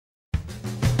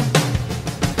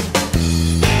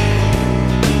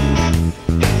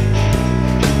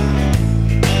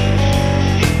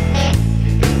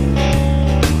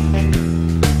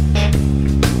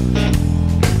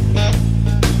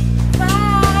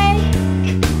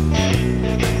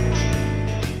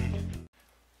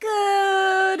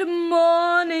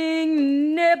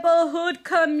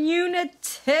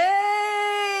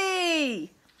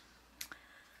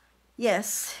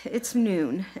Yes, it's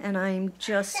noon, and I'm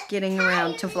just getting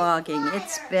around to vlogging.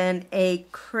 It's been a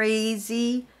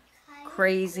crazy,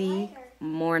 crazy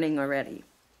morning already.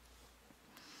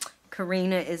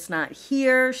 Karina is not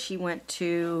here. She went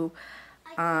to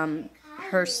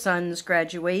her son's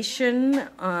graduation,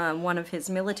 one of his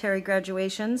military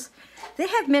graduations. They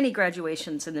have many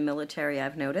graduations in the military,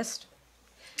 I've noticed.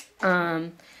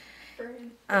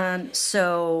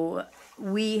 So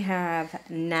we have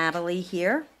Natalie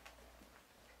here,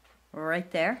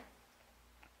 right there,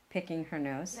 picking her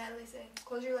nose. Natalie saying,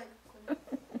 close your leg.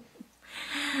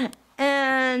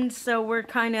 And so we're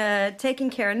kind of taking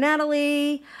care of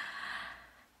Natalie.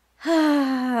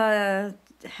 Had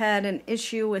an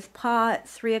issue with Pa at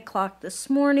 3 o'clock this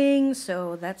morning,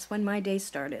 so that's when my day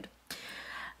started.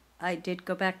 I did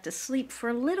go back to sleep for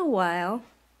a little while,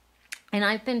 and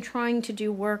I've been trying to do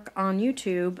work on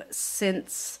YouTube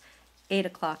since 8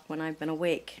 o'clock when I've been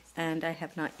awake, and I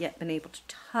have not yet been able to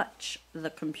touch the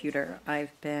computer.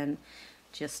 I've been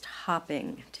just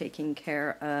hopping, taking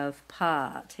care of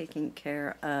Pa, taking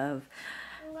care of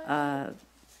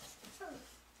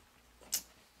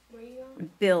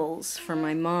bills for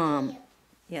my mom.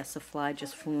 Yes, a fly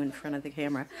just flew in front of the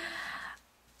camera.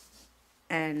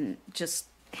 And just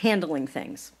handling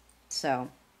things. So,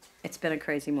 it's been a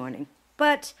crazy morning.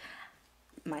 But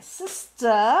my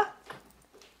sister,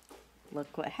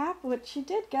 look what she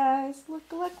did, guys. Look.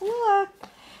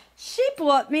 She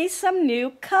bought me some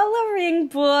new coloring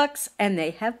books, and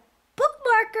they have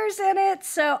bookmarkers in it.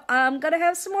 So, I'm going to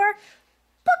have some more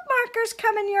bookmarkers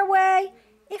coming your way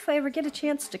if I ever get a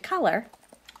chance to color.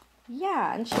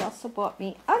 Yeah, and she also bought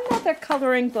me another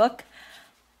coloring book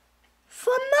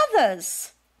for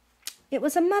mothers. It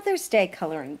was a Mother's Day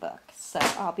coloring book, so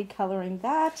I'll be coloring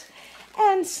that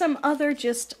and some other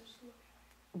just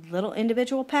little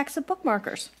individual packs of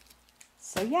bookmarkers.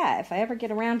 So yeah, if I ever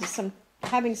get around to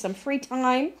having some free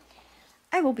time,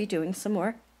 I will be doing some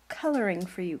more coloring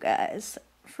for you guys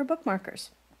for bookmarkers.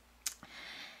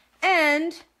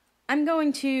 And I'm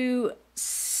going to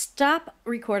stop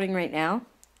recording right now,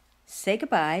 say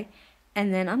goodbye,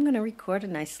 and then I'm going to record a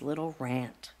nice little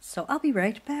rant. So I'll be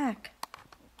right back.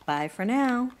 Bye for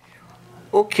now.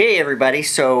 Okay, everybody,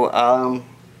 so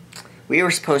we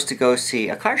were supposed to go see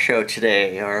a car show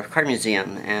today, or a car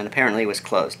museum, and apparently it was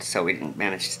closed, so we didn't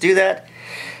manage to do that.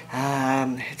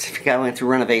 It's going through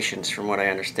renovations from what I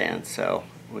understand, so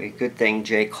good thing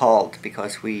Jay called,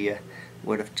 because we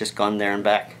would have just gone there and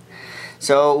back.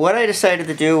 So what I decided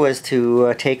to do was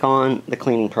to take on the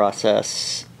cleaning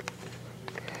process.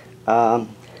 The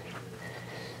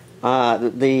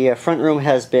front room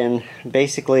has been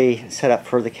basically set up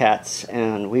for the cats,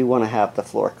 and we want to have the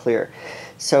floor clear.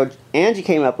 So Angie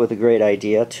came up with a great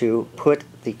idea to put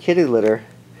the kitty litter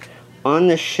on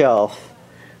the shelf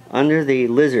under the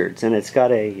lizards, and it's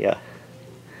got a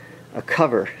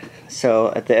cover.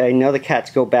 So I know the cats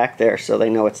go back there, so they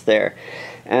know it's there.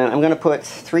 And I'm going to put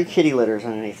 3 kitty litters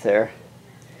underneath there,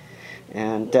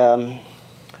 and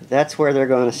that's where they're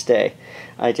going to stay.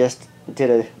 I just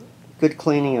did a good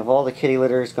cleaning of all the kitty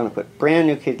litters. Going to put brand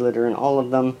new kitty litter in all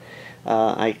of them.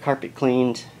 I carpet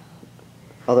cleaned,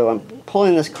 although I'm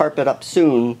pulling this carpet up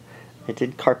soon. I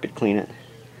did carpet clean it.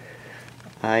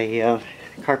 I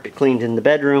carpet cleaned in the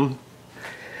bedroom,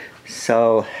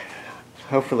 so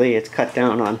hopefully it's cut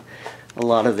down on a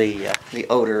lot of the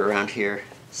odor around here.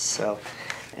 So,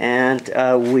 and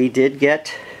we did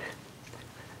get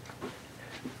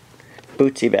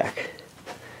Bootsy back.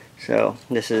 So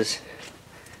this is,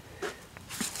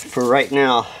 for right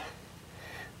now,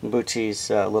 Bootsy's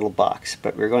little box,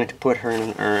 but we're going to put her in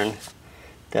an urn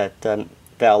that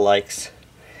Val likes,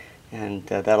 and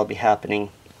that'll be happening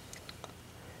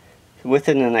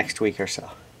within the next week or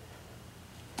so.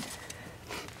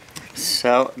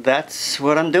 So that's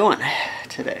what I'm doing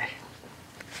today.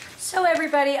 So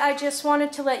everybody, I just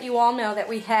wanted to let you all know that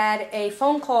we had a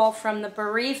phone call from the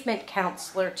bereavement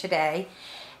counselor today.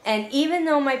 And even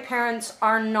though my parents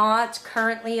are not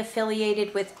currently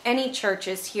affiliated with any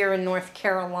churches here in North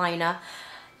Carolina,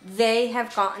 they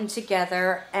have gotten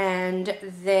together and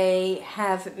they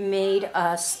have made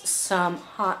us some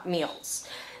hot meals.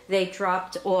 They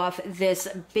dropped off this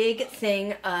big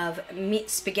thing of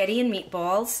spaghetti and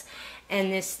meatballs,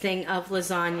 and this thing of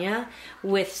lasagna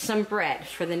with some bread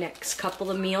for the next couple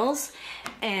of meals.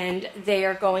 And they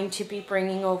are going to be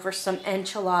bringing over some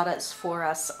enchiladas for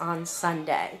us on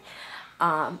Sunday.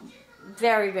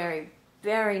 Very, very,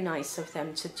 very nice of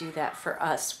them to do that for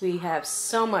us. We have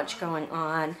so much going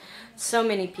on, so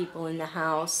many people in the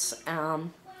house.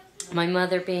 My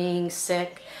mother being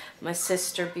sick, my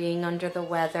sister being under the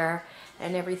weather,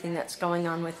 and everything that's going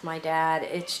on with my dad.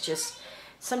 It's just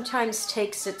sometimes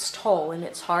takes its toll, and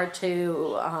it's hard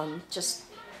to just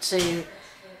to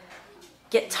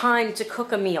get time to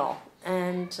cook a meal.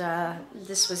 And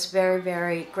this was very,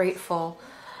 very grateful.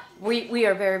 We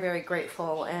are very, very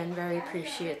grateful and very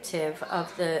appreciative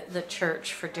of the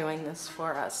church for doing this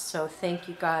for us. So thank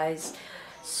you guys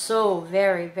so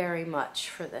very, very much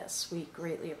for this. We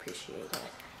greatly appreciate it.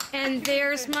 And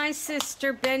there's my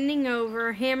sister bending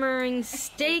over, hammering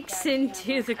stakes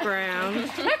into the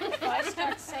ground. If I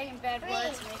start saying bad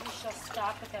words, maybe she'll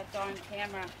stop with that darn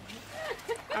camera.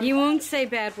 You won't say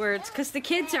bad words because the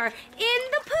kids are in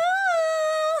the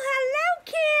pool. Hello,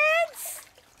 kids.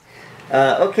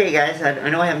 Okay, guys, I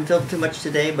know I haven't filmed too much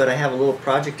today, but I have a little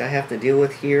project I have to deal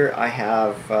with here. I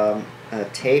have a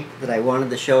tape that I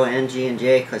wanted to show Angie and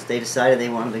Jay because they decided they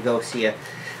wanted to go see a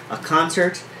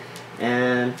concert.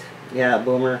 And yeah,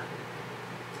 Boomer,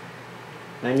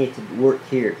 I need to work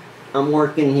here. I'm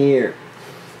working here.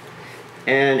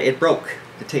 And it broke.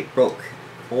 The tape broke.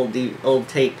 Old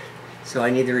tape. So I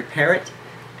need to repair it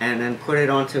and then put it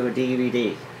onto a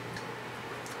DVD.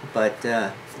 But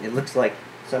it looks like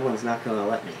someone's not going to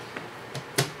let me.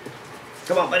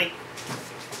 Come on, buddy.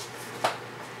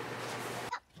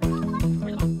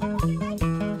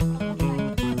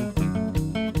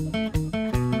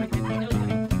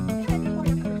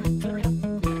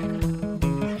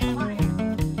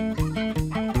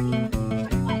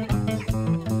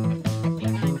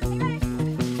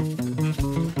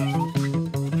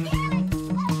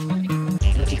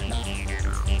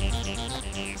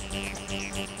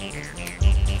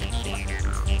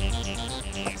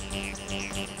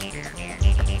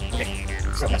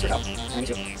 So that's your help. I need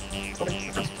to open the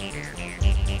front.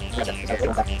 Grab that. It's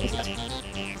out back. Easy as.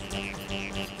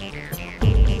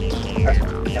 Alright.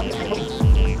 Down.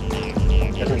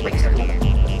 Definitely break step.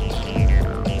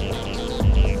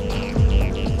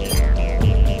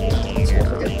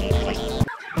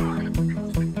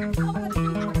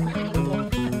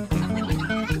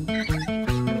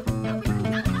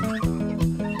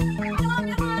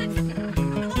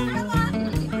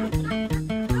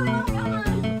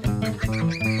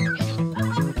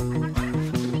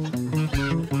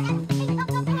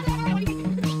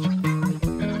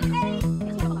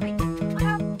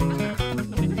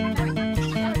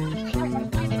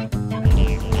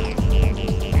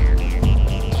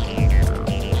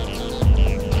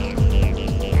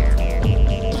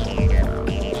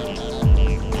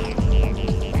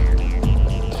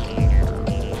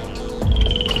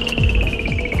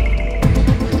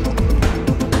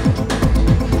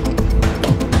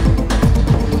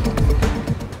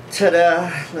 Ta-da!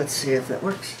 Let's see if that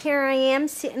works. Here I am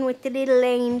sitting with the little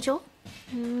angel.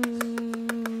 The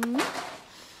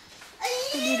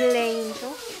little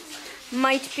angel.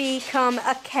 Might become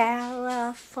a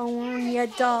California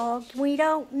dog. We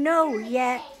don't know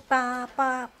yet. Ba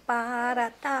ba ba da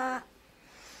da.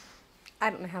 I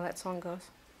don't know how that song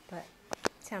goes, but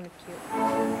it sounded cute.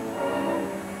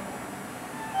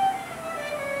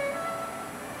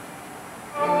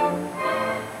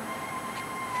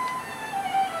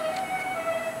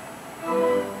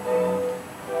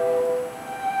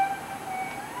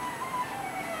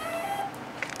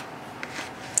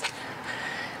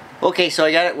 Okay, so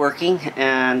I got it working,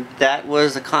 and that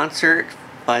was a concert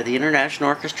by the International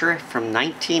Orchestra from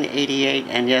 1988,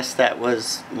 and yes, that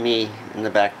was me in the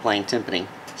back playing timpani.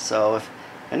 So if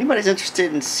anybody's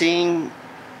interested in seeing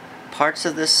parts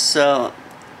of this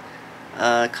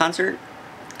concert,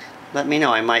 let me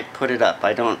know. I might put it up.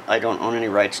 I don't own any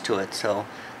rights to it, so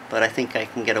but I think I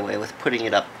can get away with putting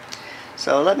it up.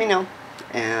 So let me know,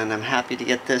 and I'm happy to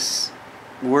get this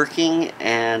working,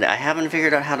 and I haven't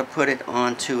figured out how to put it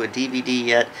onto a DVD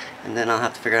yet, and then I'll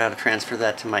have to figure out how to transfer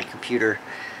that to my computer.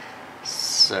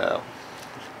 So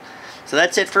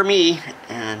that's it for me,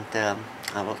 and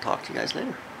I will talk to you guys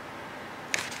later.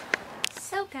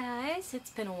 So guys,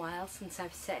 it's been a while since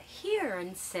I've sat here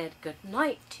and said good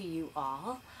night to you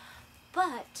all,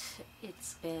 but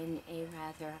it's been a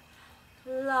rather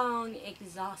long,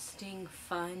 exhausting,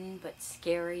 fun, but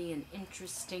scary and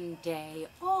interesting day,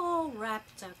 all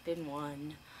wrapped up in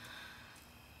one.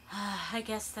 I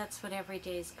guess that's what every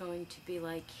day is going to be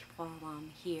like while I'm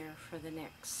here for the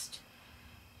next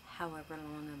however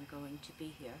long I'm going to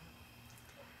be here.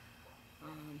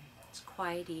 It's a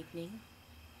quiet evening.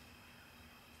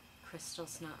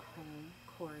 Crystal's not home,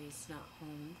 Corey's not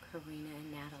home, Karina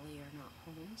and Natalie are not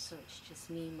home, so it's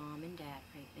just me, Mom, and Dad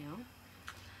right now.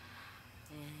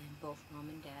 And both Mom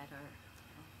and Dad are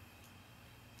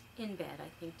in bed. I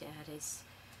think Dad is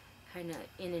kind of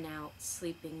in and out,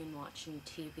 sleeping and watching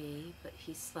TV, but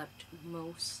he slept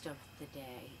most of the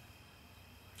day.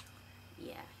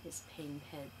 Yeah, his pain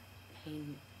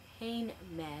pain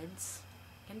meds,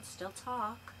 can still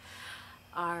talk,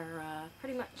 are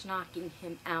pretty much knocking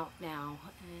him out now,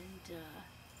 and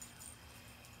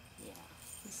yeah,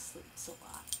 he sleeps a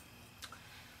lot.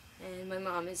 And my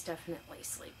mom is definitely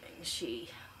sleeping. She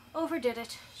overdid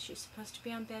it. She's supposed to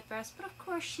be on bed rest, but of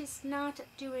course she's not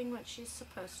doing what she's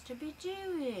supposed to be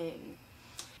doing.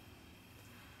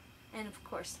 And of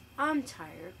course I'm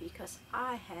tired because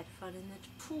I had fun in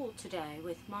the pool today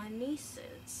with my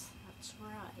nieces. That's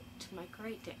right, my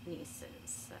great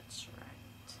nieces. That's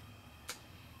right.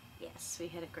 Yes, we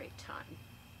had a great time.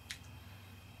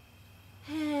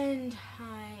 And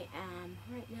I am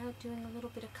right now doing a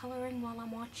little bit of coloring while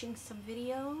I'm watching some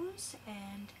videos,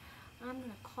 and I'm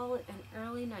going to call it an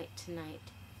early night tonight.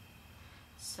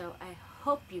 So I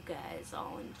hope you guys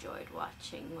all enjoyed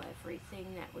watching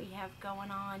everything that we have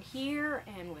going on here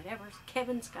and whatever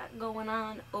Kevin's got going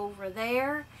on over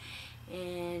there.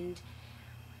 And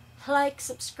like,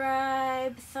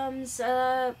 subscribe, thumbs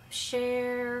up,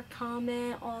 share,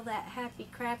 comment, all that happy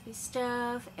crappy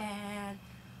stuff, and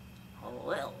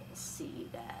we'll see you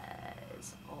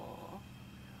guys all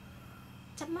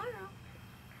tomorrow.